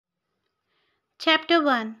Chapter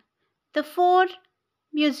 1. The Four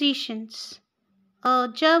Musicians. A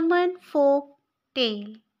German folk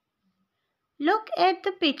tale. Look at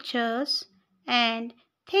the pictures and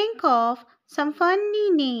think of some funny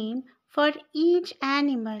name for each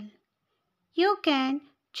animal. You can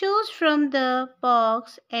choose from the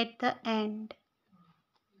box at the end.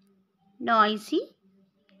 Noisy,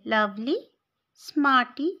 lovely,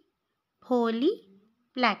 smarty, holy,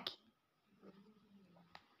 blacky.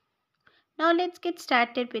 Now let's get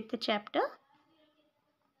started with the chapter.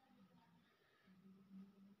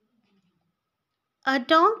 A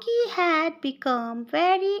donkey had become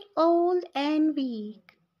very old and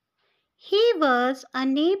weak. He was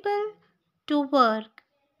unable to work.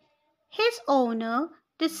 His owner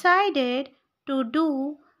decided to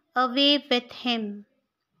do away with him.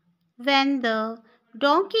 When the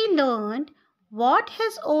donkey learned what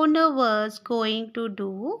his owner was going to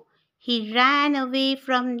do, he ran away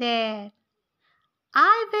from there.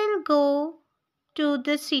 "I will go to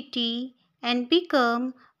the city and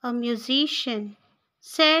become a musician,"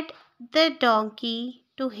 said the donkey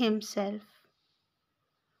to himself.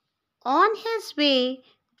 On his way,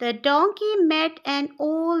 the donkey met an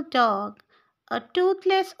old dog, a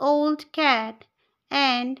toothless old cat,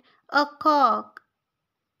 and a cock.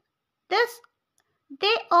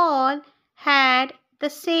 They all had the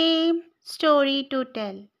same story to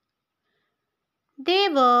tell. They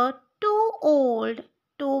were too old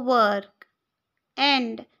to work,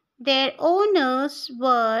 and their owners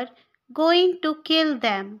were going to kill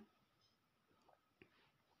them.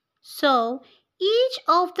 So each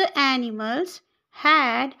of the animals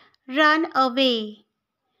had run away.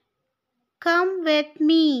 "Come with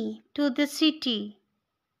me to the city,"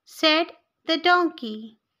 said the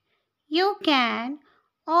donkey. "You can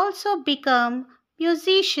also become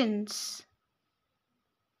musicians."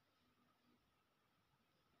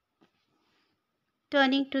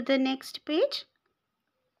 Turning to the next page.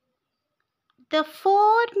 The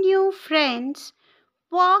four new friends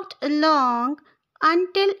walked along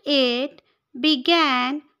until it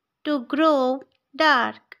began to grow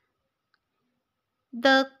dark.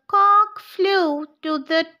 The cock flew to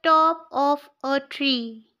the top of a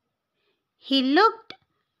tree. He looked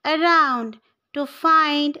around to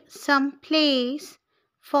find some place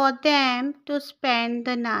for them to spend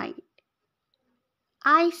the night.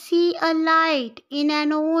 "I see a light in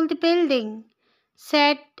an old building,"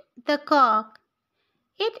 said the cock.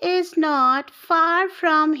 "It is not far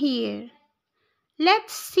from here.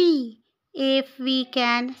 Let's see if we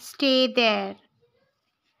can stay there."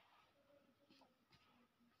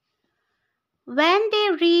 When they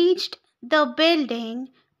reached the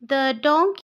building, the donkey